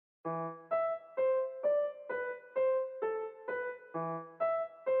Don't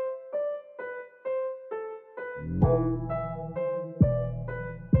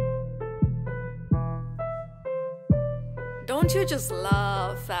you just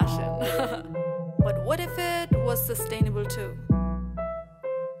love fashion? But what if it was sustainable too?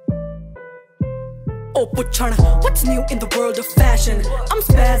 Oh, Puchana, what's new in the world of fashion? I'm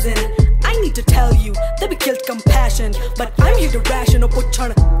spazzing, I need to tell you that we killed compassion, but I'm here to ration. Oh,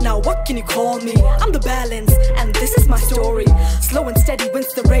 Puchana, now what can you call me? I'm the balance, and this is my story. Slow and steady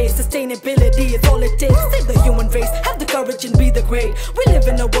wins the race. Sustainability is all it takes. Save the human race, have the courage and be the great. We live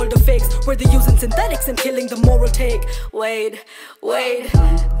in a world of fakes, where they're using synthetics and killing the moral take. Wait,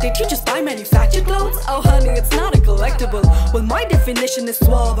 did you just buy manufactured clothes? Oh honey, it's not a collectible. Well, my definition is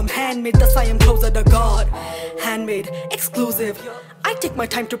suave. I'm handmade, thus I am closer to God. Handmade, exclusive. I take my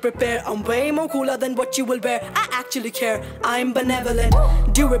time to prepare. I'm way more cooler than what you will wear. I actually care, I'm benevolent.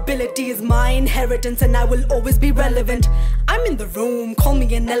 Durability is my inheritance, and I will always be relevant. I'm in the room, call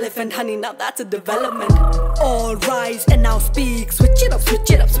me an elephant. Honey, now that's a development. All rise and now speak. Switch it up,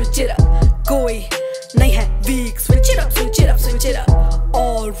 switch it up, switch it up. Koi nahi hai weak. Switch it up, switch it up, switch it up.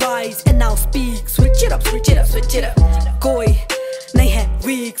 All rise and now speak. Switch it up, switch it up, switch it up. Koi nahi hai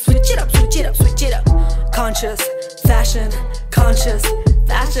weak. Switch it up, switch it up, switch it up. Conscious fashion, conscious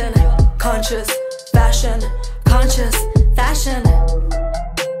fashion, conscious fashion, conscious fashion.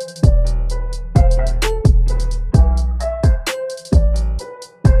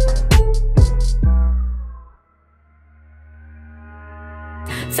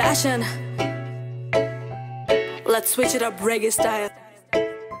 Fashion. Let's switch it up, reggae style.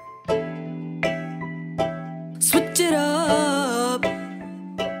 Switch it up.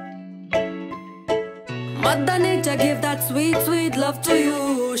 Mother Nature, give that sweet, sweet love to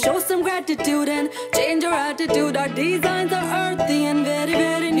you. Show some gratitude and change your attitude. Our designs are earthy and very,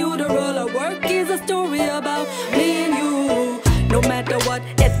 very new. The role of work is a story about me and you. No matter what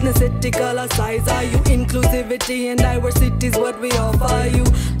ethnicity, color, size are you. Inclusivity and diversity is what we offer you.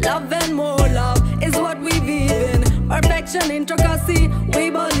 Love and more love is what we weave in. Perfection, intricacy, we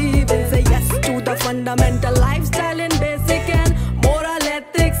believe in. Say yes to the fundamental lifestyle and basic and moral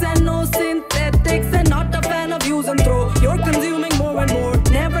ethics, and no synthetics. And not a fan of use and throw. You're consuming more and more,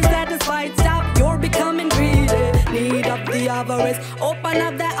 never satisfied. Stop, you're becoming greedy. Need of the avarice, open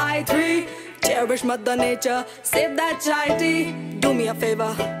up the i3. Cherish Mother Nature, save that chai tea. Do me a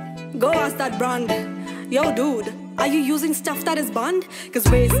favor, go ask that brand. Yo dude, are you using stuff that is banned? Cause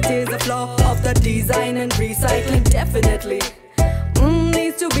waste is a flaw of the design, and recycling definitely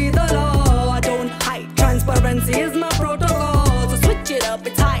needs to be the law. I don't hide, transparency is my protocol. So switch it up,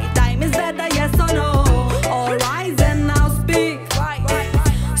 it's high time. Is that a yes or no? All rise and now speak.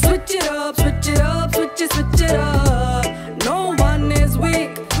 Switch it up, switch it up, switch it up. No one is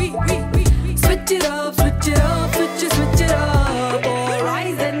weak. Switch it up, switch it up, switch it up. All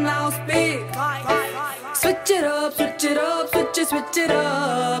rise and now speak. Switch it up, switch it up, switch it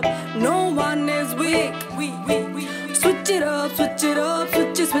up. No one is weak. Switch it up, switch it up,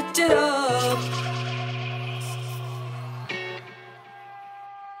 switch it up.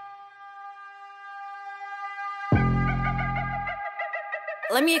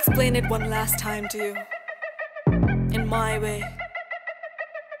 Let me explain it one last time to you, in my way.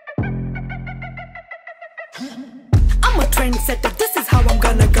 I'm a trendsetter, this is how I'm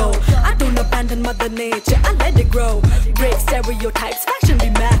gonna go. I don't abandon Mother Nature, I let it grow. Break stereotypes, fashion be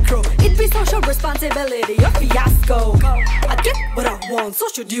macro. It be social responsibility, a fiasco. I get what I want, so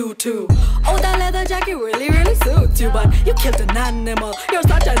should you too. Oh, that leather jacket really, really suits you. But you killed an animal, you're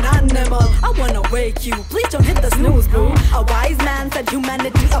such an animal. I wanna wake you, please don't hit the snooze, boo. A wise man said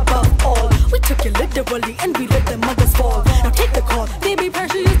humanity above all. We took it literally and we let the mothers fall. Now take the call, baby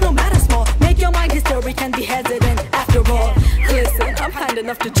pressure is no matter small. Make your mind history, can be hesitant after all. Listen, I'm kind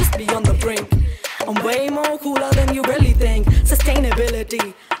enough to just be on the brink. I'm way more cooler than you really think.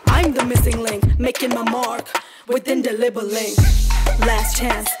 Sustainability, I'm the missing link. Making my mark with indelible link. Last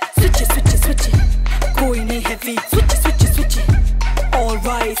chance, switch it, switch it, switch it. Koi nahi hai weak, switch it, switch it, switch it. All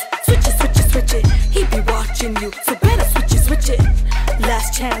rise, switch it, switch it, switch it. He be watching you, so better switch it, switch it.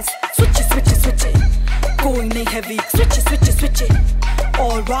 Last chance, switch it, switch it, switch it. Koi nahi hai weak, switch it, switch it, switch it.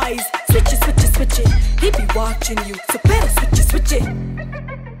 All rise, switch it, switch it, switch it. He be watching you, so better switch it, switch it.